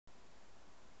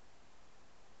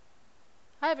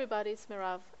Hi everybody, it's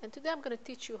Mirav, and today I'm going to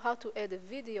teach you how to add a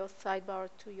video sidebar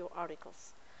to your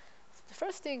articles. The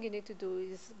first thing you need to do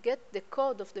is get the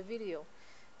code of the video.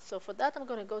 So for that I'm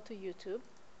going to go to YouTube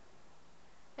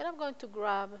and I'm going to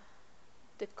grab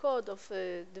the code of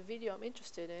the video I'm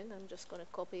interested in. I'm just going to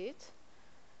copy it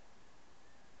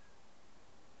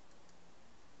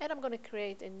and I'm going to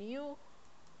create a new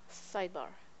sidebar.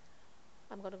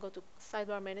 I'm going to go to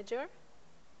Sidebar Manager.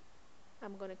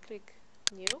 I'm going to click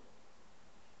New.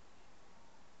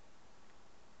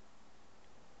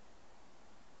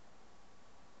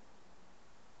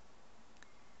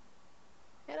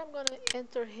 And I'm going to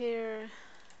enter here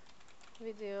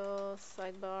video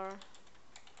sidebar.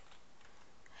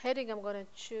 Heading, I'm going to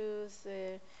choose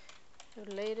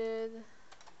related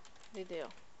video.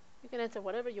 You can enter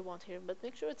whatever you want here, but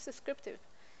make sure it's descriptive.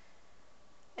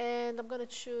 And I'm going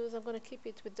to keep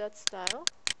it with that style.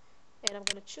 And I'm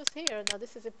going to choose here, now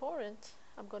this is important,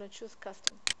 I'm going to choose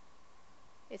custom.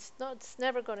 It's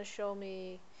never going to show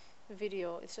me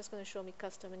video, it's just going to show me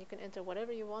custom, and you can enter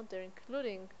whatever you want there,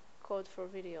 including code for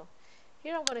video.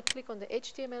 Here I'm going to click on the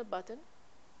HTML button.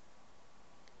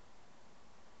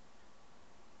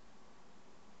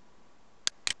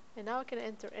 And now I can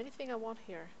enter anything I want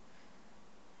here.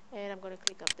 And I'm going to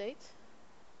click update.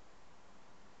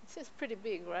 It seems pretty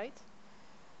big, right?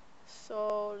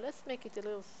 So let's make it a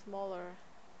little smaller.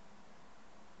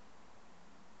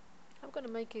 I'm going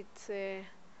to make it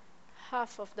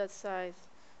half of that size.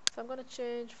 So I'm going to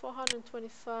change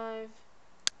 425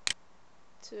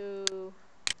 to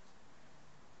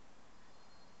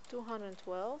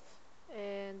 212,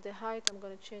 and the height I'm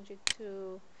going to change it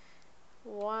to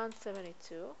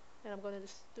 172, and I'm going to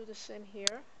just do the same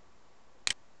here.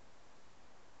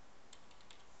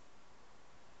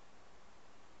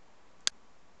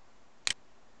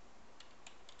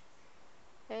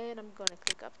 And I'm going to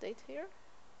click update here,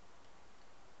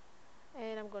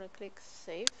 and I'm going to click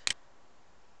save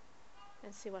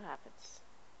and see what happens.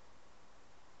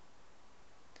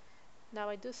 Now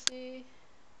I do see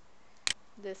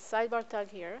the sidebar tag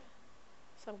here,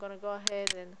 so I'm going to go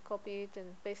ahead and copy it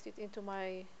and paste it into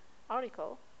my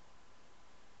article.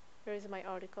 Here is my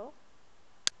article.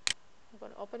 I'm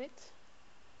going to open it.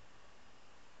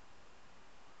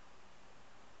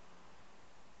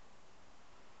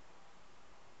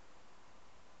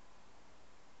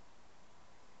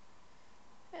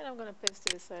 And I'm going to paste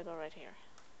the sidebar right here.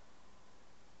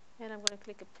 And I'm going to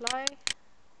click apply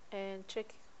and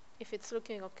check if it's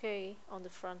looking okay on the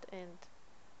front end.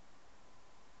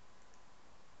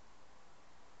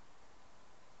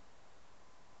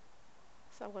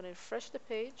 So I'm going to refresh the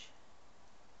page.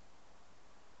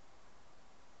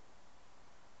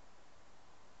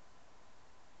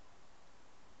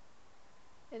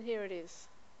 And here it is.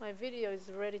 My video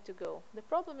is ready to go. The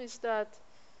problem is that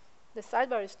the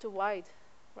sidebar is too wide,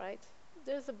 right?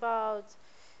 There's about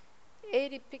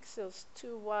 80 pixels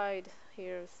too wide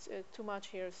here, too much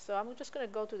here. So I'm just going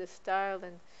to go to the style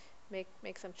and make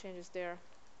some changes there.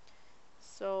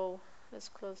 So let's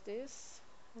close this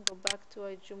and go back to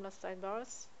iJoomla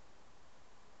sidebars.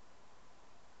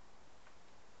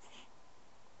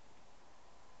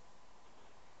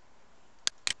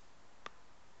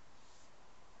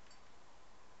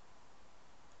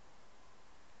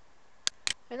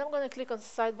 And I'm going to click on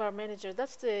Sidebar Manager.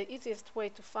 That's the easiest way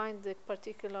to find the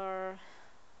particular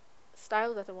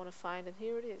style that I want to find, and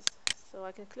here it is. So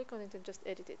I can click on it and just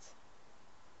edit it.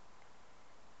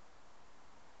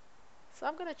 So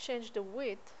I'm going to change the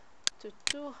width to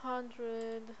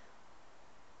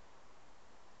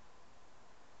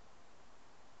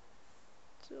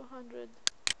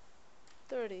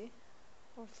 230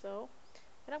 or so.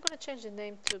 And I'm going to change the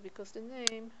name too, because the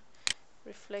name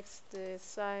reflects the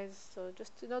size. So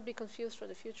just to not be confused for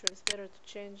the future, it's better to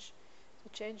change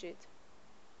it.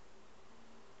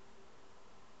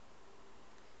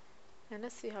 And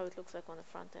let's see how it looks like on the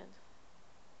front end.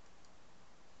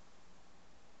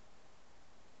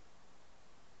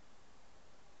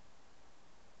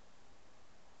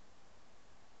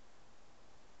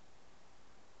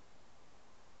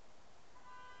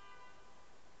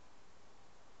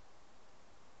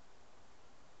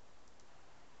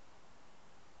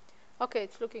 Okay,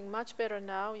 it's looking much better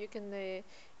now. You can, you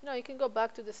can go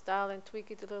back to the style and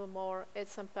tweak it a little more, add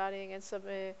some padding, and some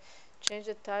change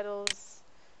the titles,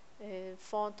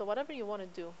 font, or whatever you want to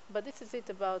do. But this is it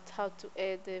about how to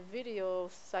add the video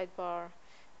sidebar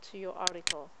to your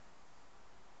article.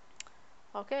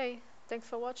 Okay, thanks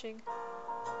for watching.